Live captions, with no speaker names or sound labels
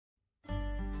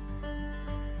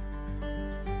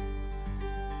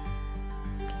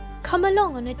Come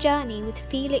along on a journey with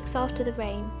Felix After the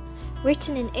Rain,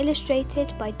 written and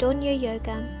illustrated by Donya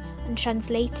Yogan and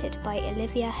translated by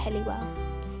Olivia Helliwell.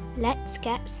 Let's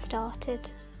get started.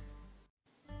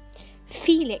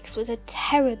 Felix was a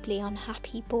terribly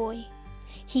unhappy boy.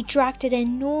 He dragged an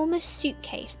enormous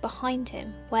suitcase behind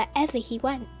him wherever he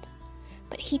went,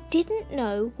 but he didn't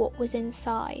know what was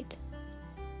inside.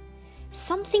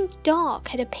 Something dark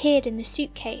had appeared in the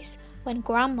suitcase when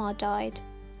Grandma died.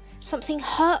 Something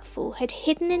hurtful had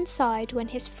hidden inside when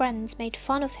his friends made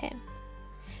fun of him.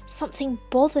 Something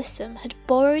bothersome had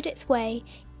burrowed its way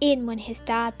in when his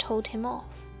dad told him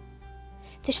off.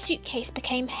 The suitcase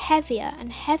became heavier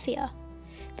and heavier.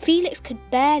 Felix could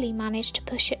barely manage to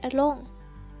push it along.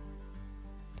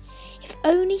 If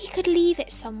only he could leave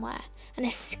it somewhere and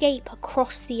escape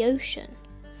across the ocean.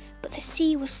 But the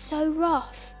sea was so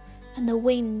rough and the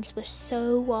winds were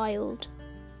so wild.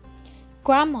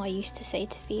 Grandma used to say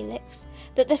to Felix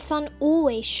that the sun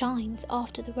always shines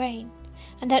after the rain,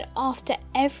 and that after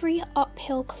every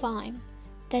uphill climb,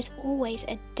 there's always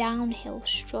a downhill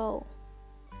stroll.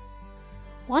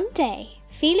 One day,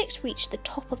 Felix reached the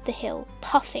top of the hill,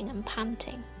 puffing and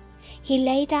panting. He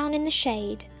lay down in the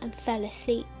shade and fell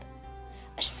asleep.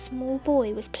 A small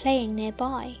boy was playing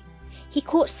nearby. He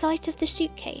caught sight of the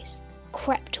suitcase,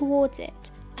 crept towards it,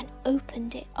 and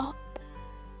opened it up.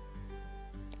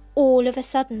 All of a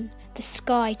sudden, the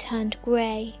sky turned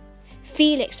grey.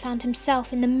 Felix found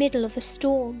himself in the middle of a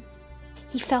storm.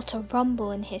 He felt a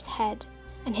rumble in his head,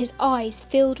 and his eyes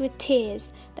filled with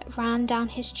tears that ran down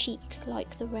his cheeks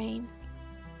like the rain.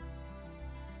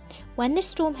 When the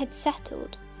storm had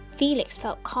settled, Felix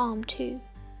felt calm too.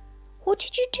 "What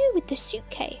did you do with the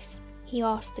suitcase?" he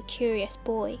asked the curious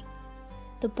boy.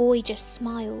 The boy just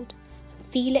smiled, and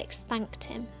Felix thanked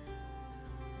him.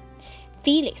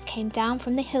 Felix came down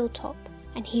from the hilltop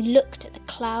and he looked at the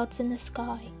clouds in the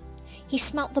sky. He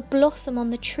smelt the blossom on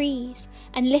the trees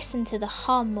and listened to the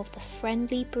hum of the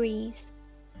friendly breeze.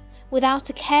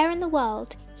 Without a care in the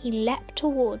world, he leapt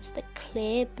towards the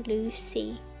clear blue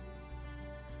sea.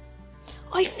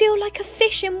 "I feel like a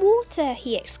fish in water,"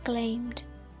 he exclaimed.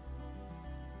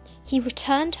 He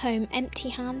returned home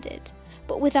empty-handed,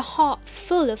 but with a heart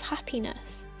full of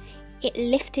happiness. It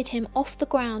lifted him off the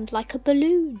ground like a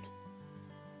balloon.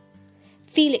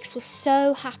 Felix was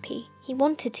so happy he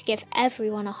wanted to give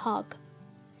everyone a hug,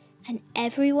 and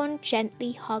everyone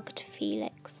gently hugged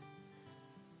Felix.